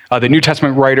 The New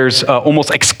Testament writers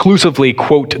almost exclusively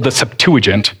quote the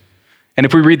Septuagint. And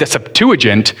if we read the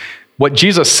Septuagint, what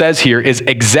Jesus says here is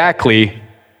exactly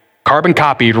carbon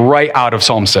copied right out of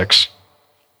Psalm 6.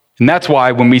 And that's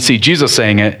why when we see Jesus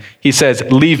saying it, he says,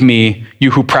 "Leave me,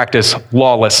 you who practice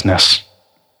lawlessness."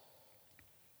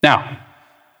 Now,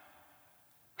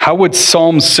 how would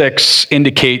Psalm 6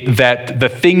 indicate that the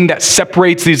thing that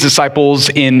separates these disciples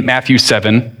in Matthew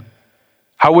 7,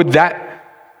 how would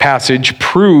that passage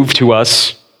prove to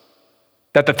us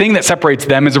that the thing that separates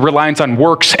them is a reliance on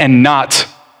works and not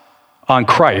on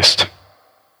Christ?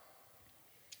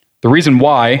 The reason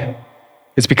why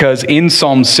is because in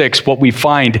Psalm 6, what we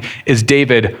find is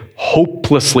David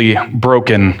hopelessly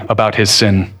broken about his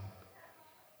sin.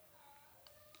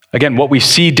 Again, what we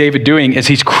see David doing is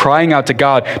he's crying out to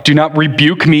God, "Do not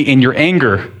rebuke me in your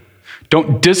anger.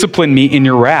 Don't discipline me in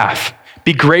your wrath.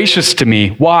 Be gracious to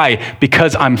me." Why?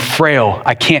 Because I'm frail.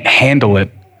 I can't handle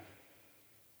it.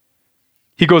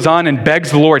 He goes on and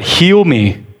begs the Lord, "Heal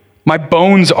me. My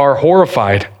bones are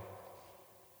horrified."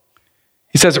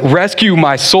 He says, "Rescue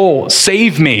my soul.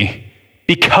 Save me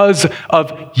because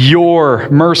of your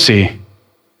mercy."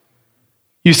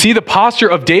 You see the posture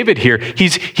of David here.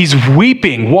 He's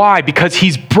weeping. Why? Because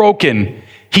he's broken.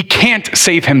 He can't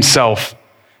save himself.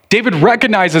 David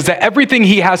recognizes that everything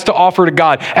he has to offer to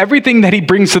God, everything that he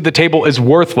brings to the table is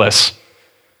worthless.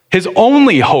 His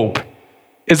only hope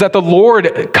is that the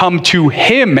Lord come to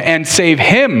him and save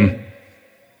him.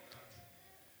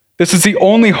 This is the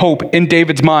only hope in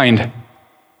David's mind.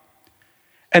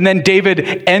 And then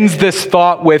David ends this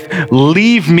thought with,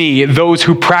 "Leave me those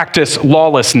who practice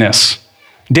lawlessness."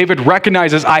 David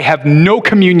recognizes, "I have no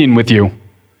communion with you.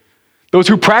 Those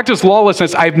who practice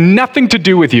lawlessness, I have nothing to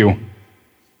do with you.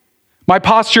 My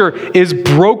posture is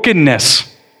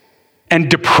brokenness and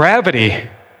depravity.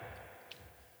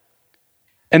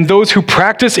 And those who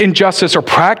practice injustice or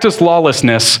practice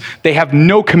lawlessness, they have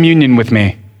no communion with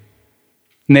me.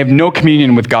 And they have no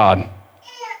communion with God."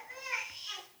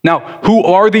 Now, who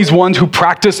are these ones who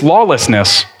practice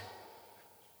lawlessness?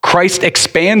 Christ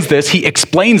expands this, he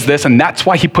explains this, and that's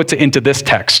why he puts it into this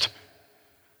text.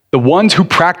 The ones who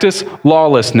practice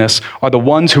lawlessness are the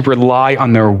ones who rely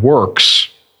on their works.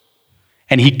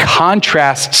 And he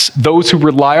contrasts those who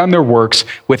rely on their works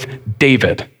with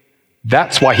David.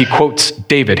 That's why he quotes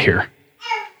David here.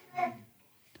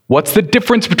 What's the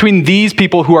difference between these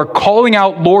people who are calling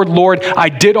out, "Lord, Lord, I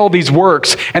did all these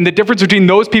works," and the difference between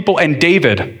those people and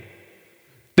David?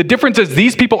 The difference is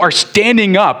these people are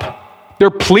standing up. They're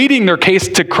pleading their case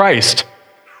to Christ.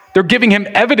 They're giving him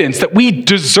evidence that we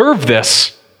deserve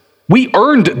this. We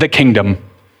earned the kingdom.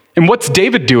 And what's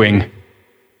David doing?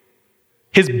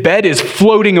 His bed is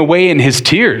floating away in his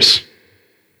tears.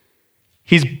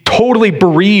 He's totally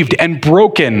bereaved and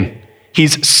broken.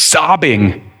 He's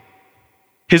sobbing.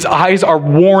 His eyes are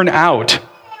worn out.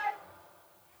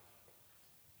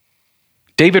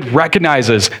 David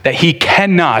recognizes that he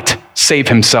cannot save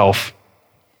himself.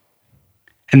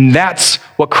 And that's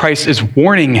what Christ is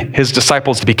warning his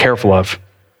disciples to be careful of.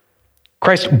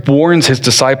 Christ warns his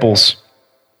disciples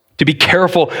to be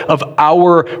careful of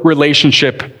our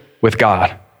relationship with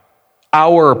God,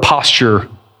 our posture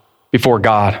before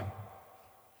God.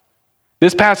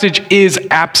 This passage is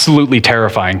absolutely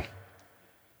terrifying.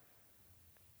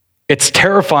 It's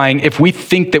terrifying if we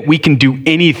think that we can do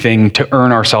anything to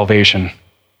earn our salvation.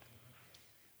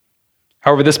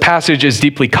 However, this passage is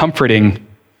deeply comforting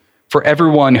for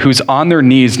everyone who's on their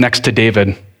knees next to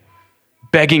David,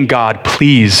 begging God,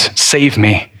 "Please save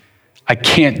me. I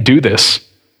can't do this.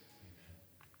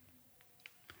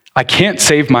 I can't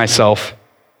save myself.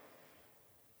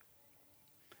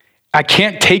 I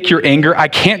can't take your anger. I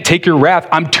can't take your wrath.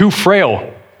 I'm too frail.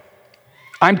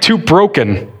 I'm too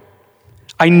broken.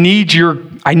 I need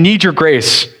your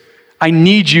grace. I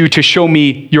need you to show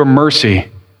me your mercy.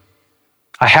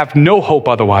 I have no hope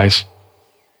otherwise."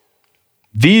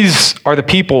 These are the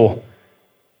people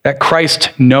that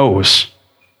Christ knows.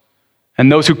 And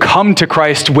those who come to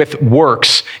Christ with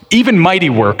works, even mighty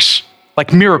works,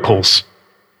 like miracles,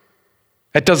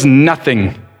 that does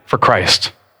nothing for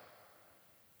Christ.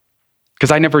 because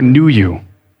I never knew you.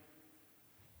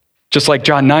 Just like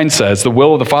John 9 says, the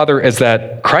will of the Father is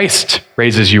that Christ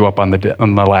raises you up on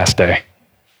the last day.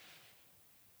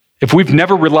 If we've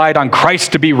never relied on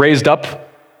Christ to be raised up,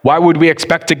 why would we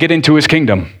expect to get into his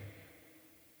kingdom?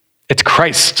 It's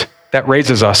Christ that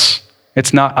raises us.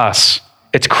 It's not us.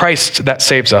 It's Christ that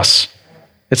saves us.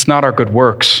 It's not our good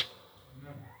works.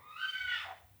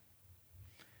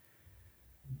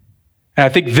 And I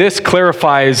think this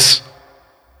clarifies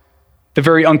the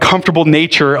very uncomfortable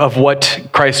nature of what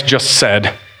Christ just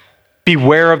said.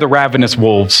 Beware of the ravenous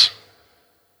wolves.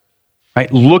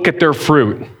 Right? Look at their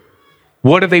fruit.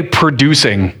 What are they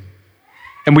producing?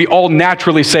 And we all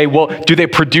naturally say, well, do they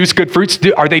produce good fruits?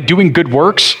 Are they doing good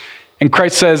works? And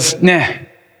Christ says, nah.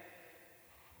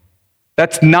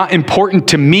 That's not important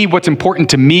to me. What's important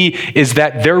to me is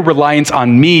that their reliance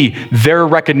on me, their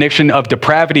recognition of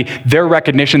depravity, their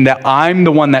recognition that I'm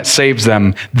the one that saves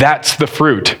them. That's the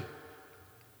fruit.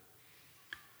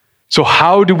 So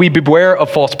how do we beware of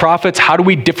false prophets? How do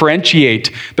we differentiate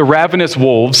the ravenous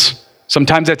wolves?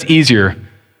 Sometimes that's easier,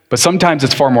 but sometimes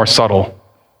it's far more subtle.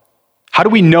 How do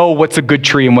we know what's the good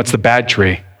tree and what's the bad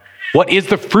tree? What is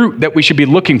the fruit that we should be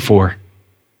looking for?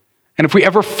 And if we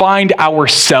ever find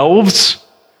ourselves,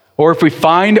 or if we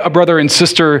find a brother and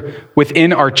sister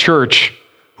within our church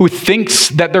who thinks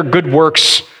that their good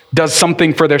works does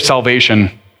something for their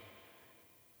salvation,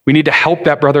 we need to help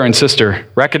that brother and sister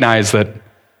recognize that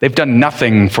they've done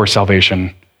nothing for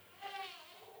salvation.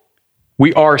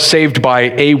 We are saved by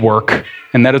a work,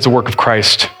 and that is the work of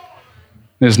Christ.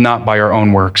 It is not by our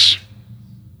own works.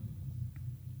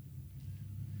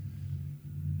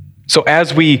 So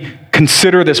as we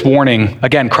consider this warning,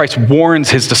 again, Christ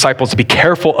warns his disciples to be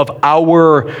careful of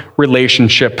our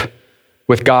relationship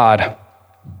with God.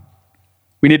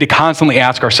 We need to constantly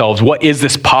ask ourselves, what is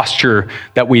this posture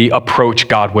that we approach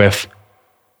God with?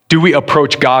 Do we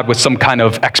approach God with some kind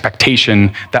of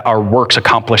expectation that our works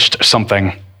accomplished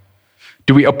something?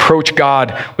 Do we approach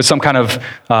God with some kind of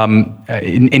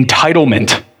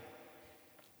entitlement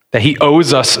that he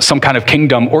owes us some kind of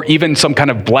kingdom or even some kind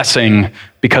of blessing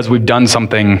because we've done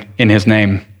something in his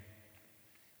name?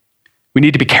 We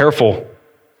need to be careful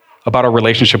about our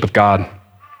relationship with God.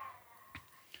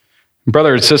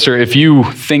 Brother and sister, if you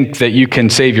think that you can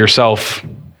save yourself,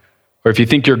 or if you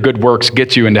think your good works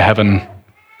get you into heaven,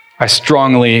 I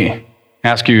strongly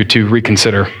ask you to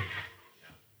reconsider.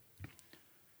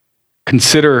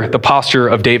 Consider the posture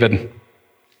of David.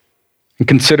 And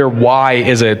consider why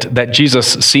is it that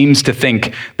Jesus seems to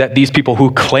think that these people who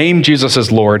claim Jesus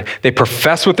as Lord, they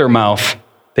profess with their mouth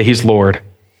that he's Lord,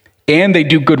 and they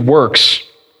do good works.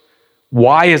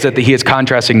 Why is it that he is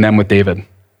contrasting them with David,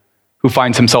 who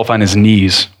finds himself on his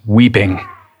knees, weeping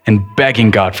and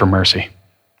begging God for mercy?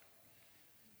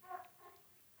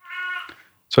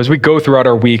 So as we go throughout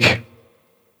our week,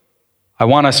 I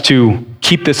want us to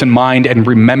keep this in mind and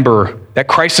remember that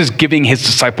Christ is giving his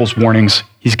disciples warnings.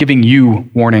 He's giving you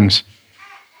warnings.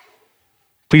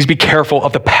 Please be careful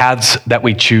of the paths that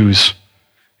we choose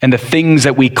and the things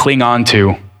that we cling on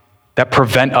to that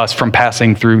prevent us from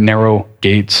passing through narrow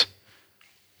gates.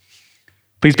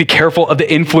 Please be careful of the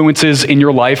influences in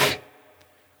your life.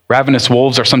 Ravenous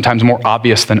wolves are sometimes more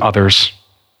obvious than others.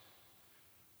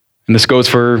 And this goes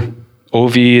for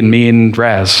Ovi and me and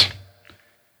Raz,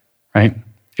 right?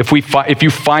 If you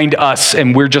find us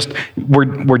and we're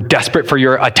desperate for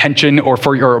your attention or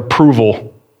for your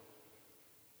approval,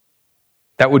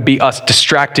 that would be us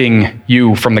distracting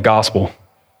you from the gospel.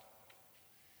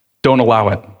 Don't allow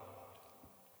it.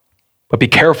 But be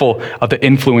careful of the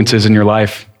influences in your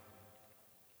life.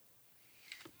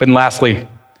 But lastly,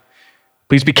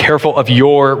 please be careful of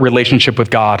your relationship with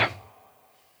God.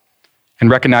 And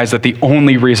recognize that the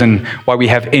only reason why we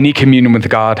have any communion with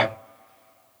God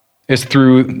is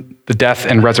through the death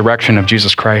and resurrection of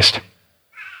Jesus Christ.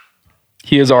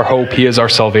 He is our hope. He is our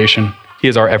salvation. He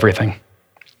is our everything.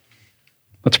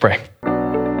 Let's pray.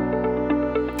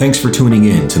 Thanks for tuning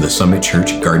in to the Summit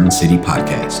Church Garden City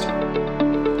podcast.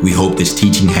 We hope this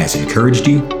teaching has encouraged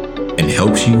you and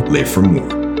helps you live for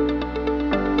more.